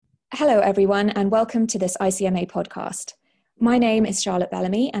Hello, everyone, and welcome to this ICMA podcast. My name is Charlotte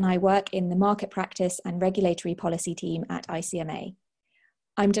Bellamy, and I work in the Market Practice and Regulatory Policy team at ICMA.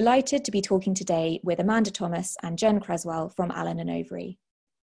 I'm delighted to be talking today with Amanda Thomas and Jen Creswell from Allen & Overy.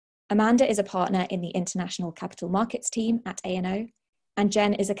 Amanda is a partner in the International Capital Markets team at A&O, and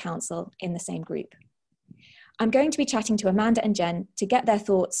Jen is a counsel in the same group. I'm going to be chatting to Amanda and Jen to get their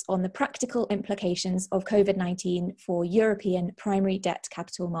thoughts on the practical implications of Covid-19 for European primary debt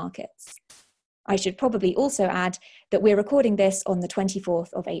capital markets. I should probably also add that we're recording this on the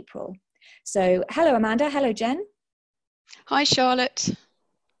 24th of April. So hello, Amanda. Hello, Jen. Hi, Charlotte.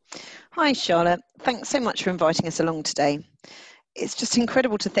 Hi, Charlotte. Thanks so much for inviting us along today. It's just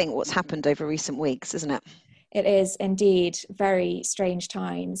incredible to think what's happened over recent weeks, isn't it? It is indeed very strange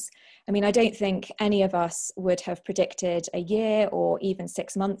times. I mean, I don't think any of us would have predicted a year or even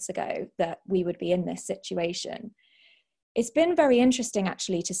 6 months ago that we would be in this situation. It's been very interesting,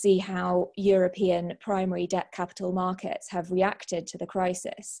 actually, to see how European primary debt capital markets have reacted to the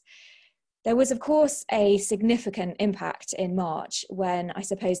crisis. There was, of course, a significant impact in March when I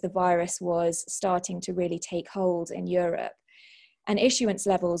suppose the virus was starting to really take hold in Europe, and issuance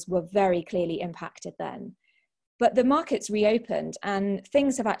levels were very clearly impacted then. But the markets reopened and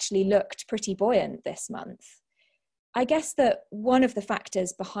things have actually looked pretty buoyant this month. I guess that one of the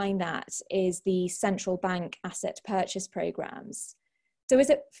factors behind that is the central bank asset purchase programs. So is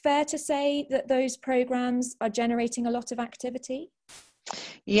it fair to say that those programs are generating a lot of activity?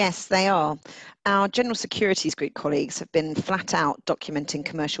 Yes, they are. Our General Securities Group colleagues have been flat out documenting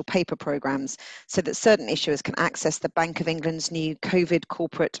commercial paper programs so that certain issuers can access the Bank of England's new COVID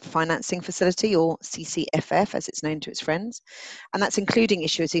Corporate Financing Facility, or CCFF as it's known to its friends, and that's including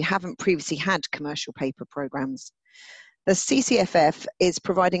issuers who haven't previously had commercial paper programs. The CCFF is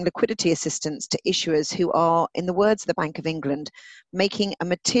providing liquidity assistance to issuers who are, in the words of the Bank of England, making a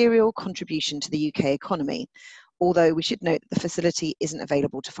material contribution to the UK economy, although we should note that the facility isn't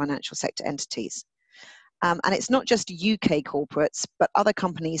available to financial sector entities. And it's not just UK corporates, but other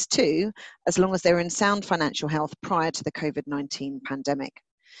companies too, as long as they're in sound financial health prior to the COVID-19 pandemic.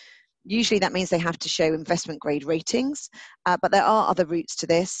 Usually that means they have to show investment grade ratings, but there are other routes to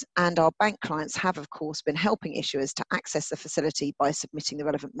this, and our bank clients have, of course, been helping issuers to access the facility by submitting the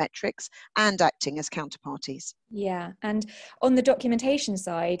relevant metrics and acting as counterparties. Yeah, and on the documentation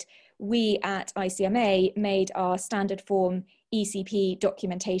side, we at ICMA made our standard form ECP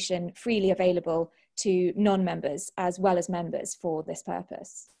documentation freely available to non-members as well as members for this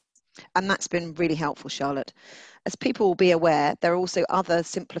purpose. And that's been really helpful, Charlotte. As people will be aware, there are also other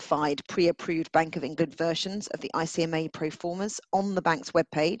simplified pre-approved Bank of England versions of the ICMA proformas on the bank's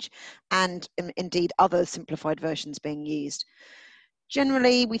webpage, and indeed other simplified versions being used.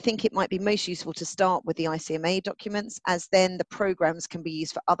 Generally, we think it might be most useful to start with the ICMA documents, as then the programs can be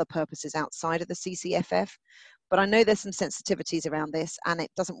used for other purposes outside of the CCFF. But I know there's some sensitivities around this, and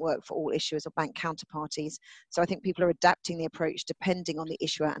it doesn't work for all issuers or bank counterparties. So I think people are adapting the approach depending on the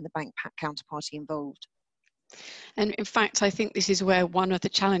issuer and the bank counterparty involved. And in fact, I think this is where one of the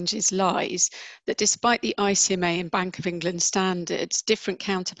challenges lies, that despite the ICMA and Bank of England standards, different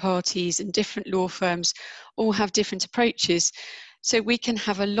counterparties and different law firms all have different approaches. So we can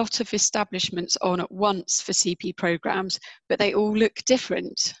have a lot of establishments on at once for CP programs, but they all look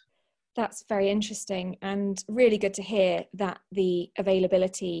different. That's very interesting and really good to hear that the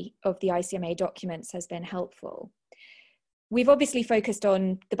availability of the ICMA documents has been helpful. We've obviously focused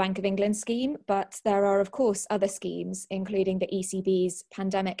on the Bank of England scheme, but there are of course other schemes, including the ECB's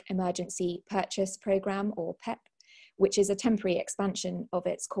Pandemic Emergency Purchase Programme, or PEP, which is a temporary expansion of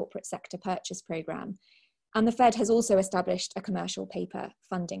its corporate sector purchase programme. And the Fed has also established a commercial paper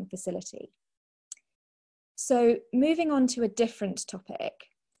funding facility. So moving on to a different topic,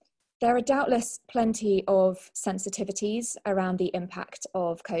 there are doubtless plenty of sensitivities around the impact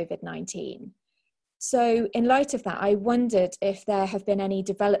of COVID-19. So in light of that, I wondered if there have been any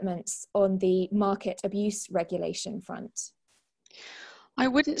developments on the market abuse regulation front. I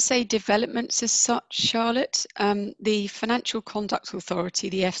wouldn't say developments as such, Charlotte. The Financial Conduct Authority,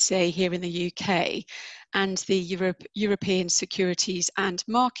 the FCA here in the UK, and the European Securities and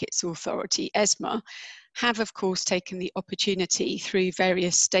Markets Authority, ESMA, have of course taken the opportunity through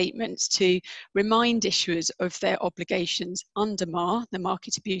various statements to remind issuers of their obligations under MAR, the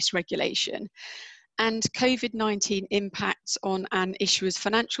Market Abuse Regulation. And COVID-19 impacts on an issuer's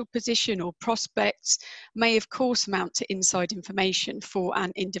financial position or prospects may of course amount to inside information for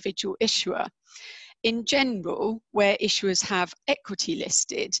an individual issuer. In general, where issuers have equity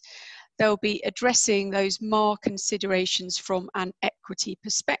listed, they'll be addressing those MAR considerations from an equity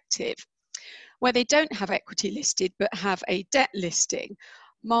perspective. Where they don't have equity listed but have a debt listing,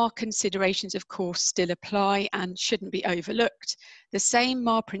 MAR considerations, of course, still apply and shouldn't be overlooked. The same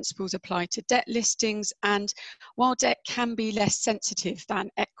MAR principles apply to debt listings, and while debt can be less sensitive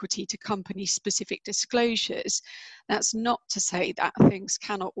than equity to company-specific disclosures, that's not to say that things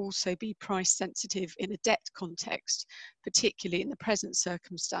cannot also be price sensitive in a debt context, particularly in the present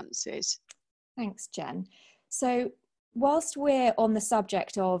circumstances. Thanks, Jen. So, whilst we're on the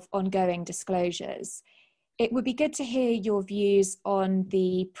subject of ongoing disclosures, it would be good to hear your views on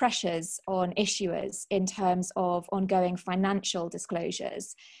the pressures on issuers in terms of ongoing financial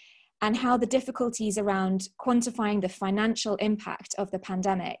disclosures and how the difficulties around quantifying the financial impact of the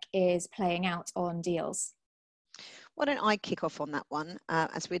pandemic is playing out on deals. Why don't I kick off on that one,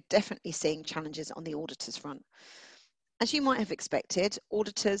 as we're definitely seeing challenges on the auditors front. As you might have expected,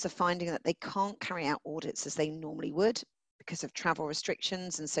 auditors are finding that they can't carry out audits as they normally would because of travel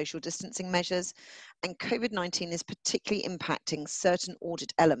restrictions and social distancing measures, and COVID-19 is particularly impacting certain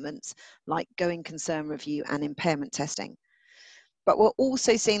audit elements like going concern review and impairment testing. But we're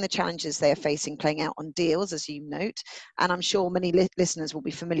also seeing the challenges they are facing playing out on deals, as you note, and I'm sure many listeners will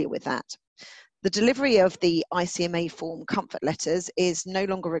be familiar with that. The delivery of the ICMA form comfort letters is no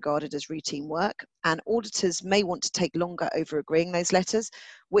longer regarded as routine work, and auditors may want to take longer over agreeing those letters,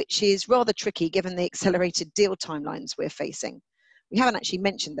 which is rather tricky given the accelerated deal timelines we're facing. We haven't actually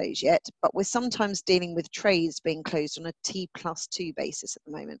mentioned those yet, but we're sometimes dealing with trades being closed on a T+2 basis at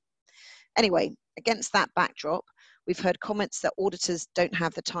the moment. Anyway, against that backdrop, we've heard comments that auditors don't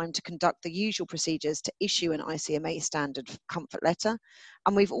have the time to conduct the usual procedures to issue an ICMA standard comfort letter.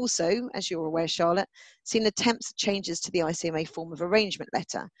 And we've also, as you're aware, Charlotte, seen attempts at changes to the ICMA form of arrangement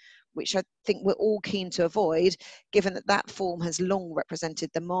letter, which I think we're all keen to avoid, given that that form has long represented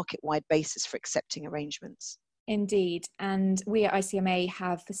the market-wide basis for accepting arrangements. Indeed, and we at ICMA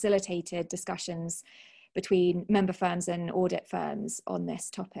have facilitated discussions between member firms and audit firms on this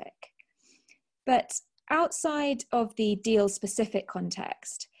topic. But outside of the deal-specific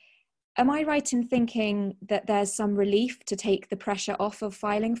context, am I right in thinking that there's some relief to take the pressure off of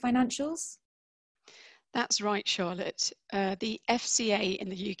filing financials? That's right, Charlotte. The FCA in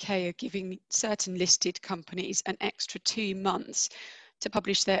the UK are giving certain listed companies an extra 2 months to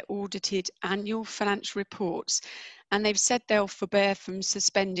publish their audited annual financial reports, and they've said they'll forbear from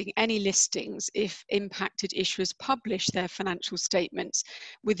suspending any listings if impacted issuers publish their financial statements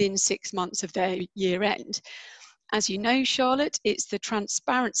within 6 months of their year end. As you know, Charlotte, it's the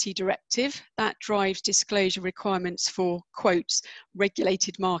Transparency Directive that drives disclosure requirements for, quotes,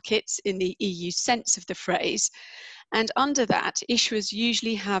 regulated markets in the EU sense of the phrase. And under that, issuers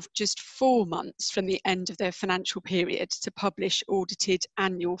usually have just 4 months from the end of their financial period to publish audited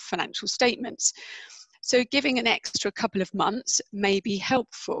annual financial statements. So giving an extra couple of months may be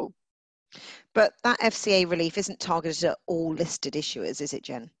helpful. But that FCA relief isn't targeted at all listed issuers, is it,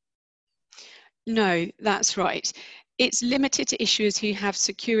 Jen? No, that's right. It's limited to issuers who have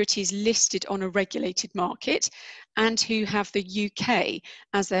securities listed on a regulated market and who have the UK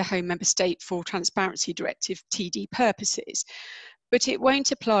as their home member state for Transparency Directive TD purposes. But it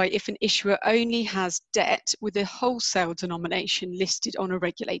won't apply if an issuer only has debt with a wholesale denomination listed on a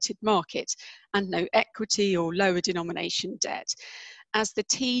regulated market and no equity or lower denomination debt, as the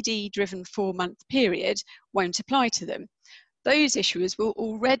TD-driven 4-month period won't apply to them. Those issuers will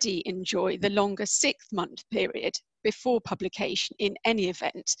already enjoy the longer 6-month period before publication in any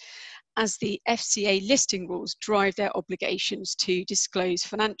event, as the FCA listing rules drive their obligations to disclose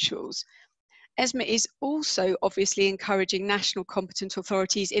financials. ESMA is also obviously encouraging national competent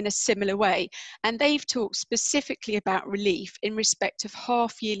authorities in a similar way, and they've talked specifically about relief in respect of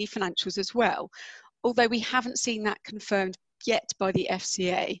half-yearly financials as well, although we haven't seen that confirmed yet by the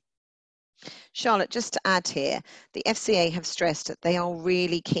FCA. Charlotte, just to add here, the FCA have stressed that they are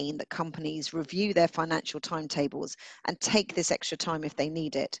really keen that companies review their financial timetables and take this extra time if they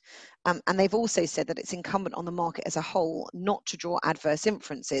need it. And they've also said that it's incumbent on the market as a whole not to draw adverse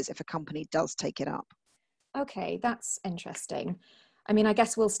inferences if a company does take it up. Okay, that's interesting. I mean, I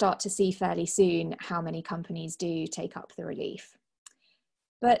guess we'll start to see fairly soon how many companies do take up the relief.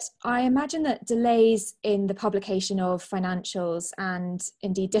 But I imagine that delays in the publication of financials and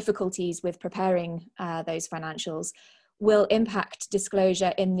indeed difficulties with preparing those financials will impact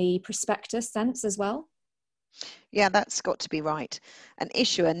disclosure in the prospectus sense as well. Yeah, that's got to be right. An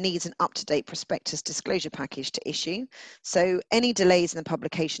issuer needs an up-to-date prospectus disclosure package to issue. So any delays in the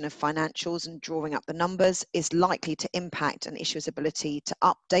publication of financials and drawing up the numbers is likely to impact an issuer's ability to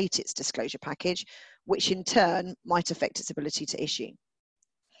update its disclosure package, which in turn might affect its ability to issue.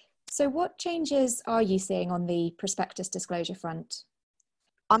 So what changes are you seeing on the prospectus disclosure front?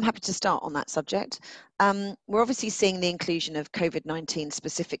 I'm happy to start on that subject. We're obviously seeing the inclusion of COVID-19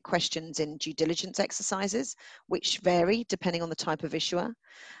 specific questions in due diligence exercises, which vary depending on the type of issuer.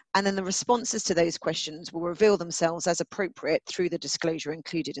 And then the responses to those questions will reveal themselves as appropriate through the disclosure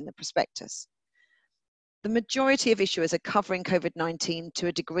included in the prospectus. The majority of issuers are covering COVID-19 to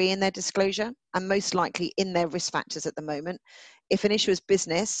a degree in their disclosure, and most likely in their risk factors at the moment, if an issuer's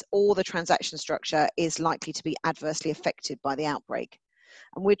business or the transaction structure is likely to be adversely affected by the outbreak.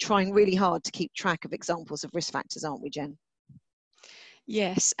 And we're trying really hard to keep track of examples of risk factors, aren't we, Jen?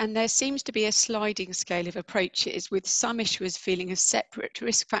 Yes, and there seems to be a sliding scale of approaches, with some issuers feeling a separate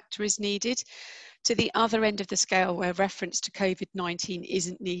risk factor is needed, to the other end of the scale where reference to COVID-19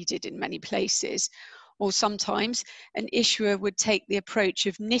 isn't needed in many places. Or sometimes an issuer would take the approach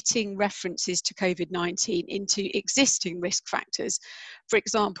of knitting references to COVID-19 into existing risk factors. For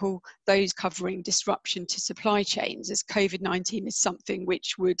example, those covering disruption to supply chains, as COVID-19 is something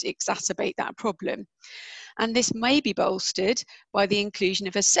which would exacerbate that problem. And this may be bolstered by the inclusion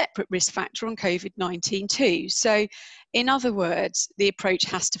of a separate risk factor on COVID-19 too. So in other words, the approach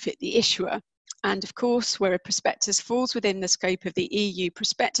has to fit the issuer. And of course, where a prospectus falls within the scope of the EU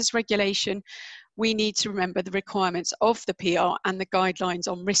prospectus regulation, we need to remember the requirements of the PR and the guidelines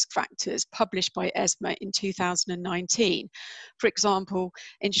on risk factors published by ESMA in 2019. For example,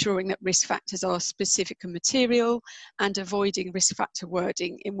 ensuring that risk factors are specific and material, and avoiding risk factor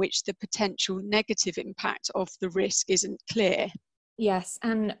wording in which the potential negative impact of the risk isn't clear. Yes,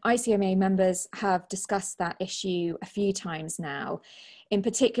 and ICMA members have discussed that issue a few times now. In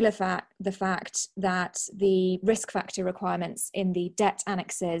particular, the fact that the risk factor requirements in the debt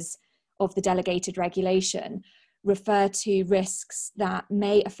annexes of the delegated regulation refer to risks that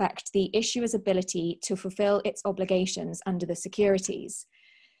may affect the issuer's ability to fulfill its obligations under the securities.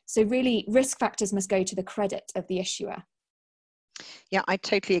 So really, risk factors must go to the credit of the issuer. Yeah, I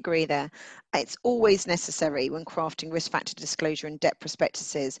totally agree there. It's always necessary when crafting risk factor disclosure and debt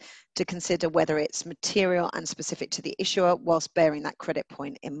prospectuses to consider whether it's material and specific to the issuer whilst bearing that credit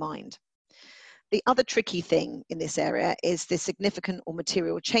point in mind. The other tricky thing in this area is the significant or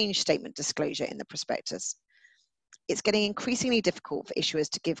material change statement disclosure in the prospectus. It's getting increasingly difficult for issuers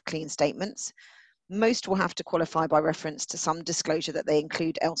to give clean statements. Most will have to qualify by reference to some disclosure that they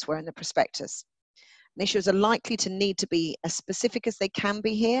include elsewhere in the prospectus. And issuers are likely to need to be as specific as they can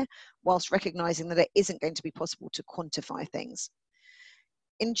be here, whilst recognizing that it isn't going to be possible to quantify things.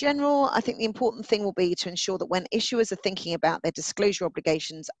 In general, I think the important thing will be to ensure that when issuers are thinking about their disclosure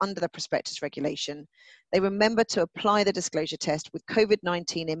obligations under the prospectus regulation, they remember to apply the disclosure test with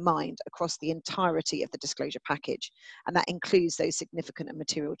COVID-19 in mind across the entirety of the disclosure package, and that includes those significant and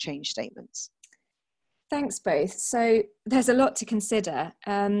material change statements. Thanks both. So there's a lot to consider.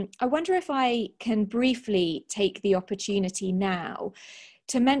 I wonder if I can briefly take the opportunity now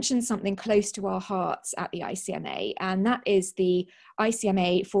to mention something close to our hearts at the ICMA, and that is the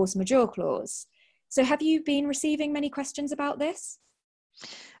ICMA force majeure clause. So have you been receiving many questions about this?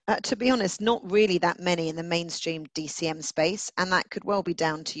 To be honest, not really that many in the mainstream DCM space, and that could well be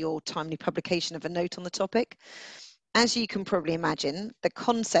down to your timely publication of a note on the topic. As you can probably imagine, the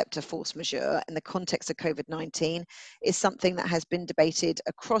concept of force majeure in the context of COVID-19 is something that has been debated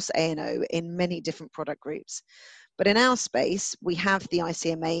across A&O in many different product groups. But in our space, we have the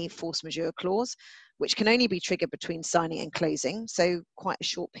ICMA force majeure clause, which can only be triggered between signing and closing, so quite a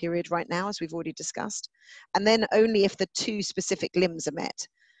short period right now, as we've already discussed, and then only if the two specific limbs are met.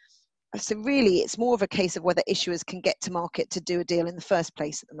 So really, it's more of a case of whether issuers can get to market to do a deal in the first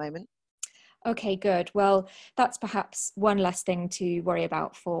place at the moment. Okay, good. Well, that's perhaps one less thing to worry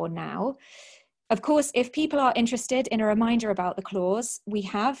about for now. Of course, if people are interested in a reminder about the clause, we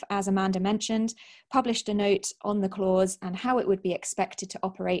have, as Amanda mentioned, published a note on the clause and how it would be expected to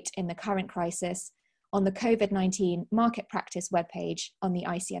operate in the current crisis on the COVID-19 market practice webpage on the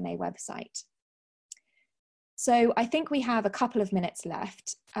ICMA website. So I think we have a couple of minutes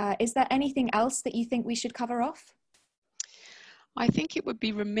left. Is there anything else that you think we should cover off? I think it would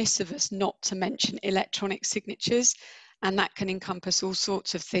be remiss of us not to mention electronic signatures, and that can encompass all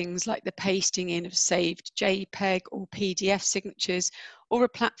sorts of things like the pasting in of saved JPEG or PDF signatures, or a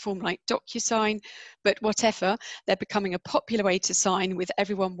platform like DocuSign. But whatever, they're becoming a popular way to sign, with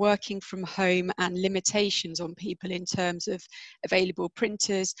everyone working from home and limitations on people in terms of available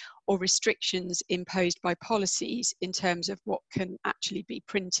printers or restrictions imposed by policies in terms of what can actually be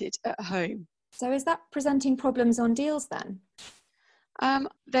printed at home. So is that presenting problems on deals then?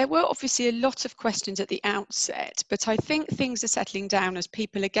 There were obviously a lot of questions at the outset, but I think things are settling down as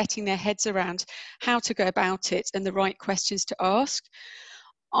people are getting their heads around how to go about it and the right questions to ask.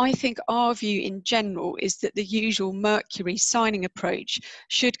 I think our view in general is that the usual Mercury signing approach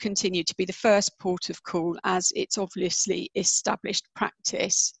should continue to be the first port of call, as it's obviously established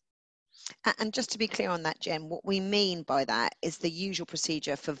practice. And just to be clear on that, Jen, what we mean by that is the usual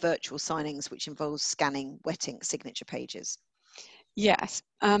procedure for virtual signings, which involves scanning wet ink signature pages. Yes,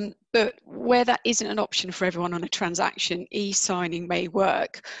 but where that isn't an option for everyone on a transaction, e-signing may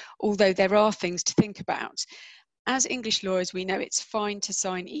work, although there are things to think about. As English lawyers, we know it's fine to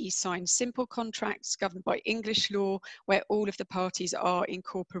sign simple contracts governed by English law, where all of the parties are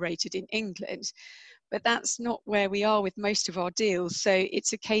incorporated in England. But that's not where we are with most of our deals. So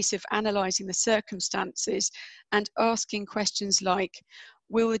it's a case of analysing the circumstances and asking questions like,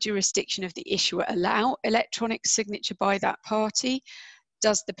 will the jurisdiction of the issuer allow electronic signature by that party?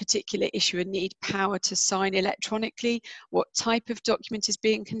 Does the particular issuer need power to sign electronically? What type of document is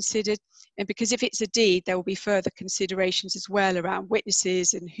being considered? And because if it's a deed, there will be further considerations as well around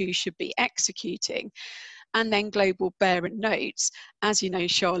witnesses and who should be executing. And then global bearer notes, as you know,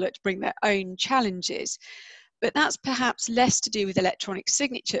 Charlotte, bring their own challenges. But that's perhaps less to do with electronic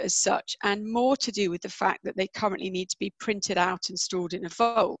signature as such, and more to do with the fact that they currently need to be printed out and stored in a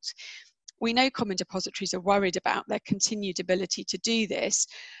vault. We know common depositories are worried about their continued ability to do this,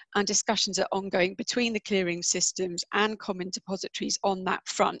 and discussions are ongoing between the clearing systems and common depositories on that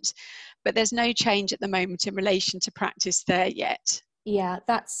front. But there's no change at the moment in relation to practice there yet. Yeah,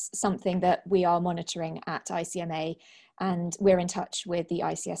 that's something that we are monitoring at ICMA, and we're in touch with the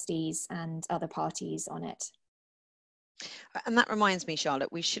ICSDs and other parties on it. And that reminds me,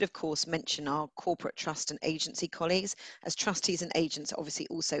 Charlotte, we should of course mention our corporate trust and agency colleagues, as trustees and agents are obviously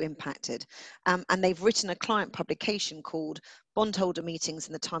also impacted. And they've written a client publication called Bondholder Meetings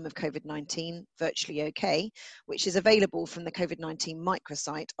in the Time of COVID-19, Virtually OK, which is available from the COVID-19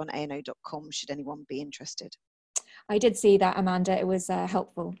 microsite on ANO.com, should anyone be interested. I did see that, Amanda. It was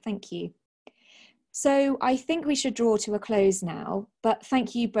helpful. Thank you. So I think we should draw to a close now, but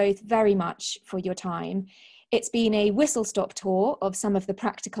thank you both very much for your time. It's been a whistle-stop tour of some of the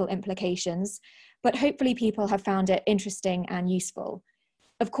practical implications, but hopefully people have found it interesting and useful.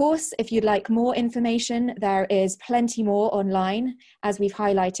 Of course, if you'd like more information, there is plenty more online, as we've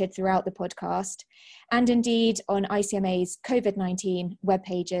highlighted throughout the podcast, and indeed on ICMA's COVID-19 web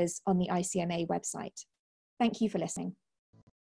pages on the ICMA website. Thank you for listening.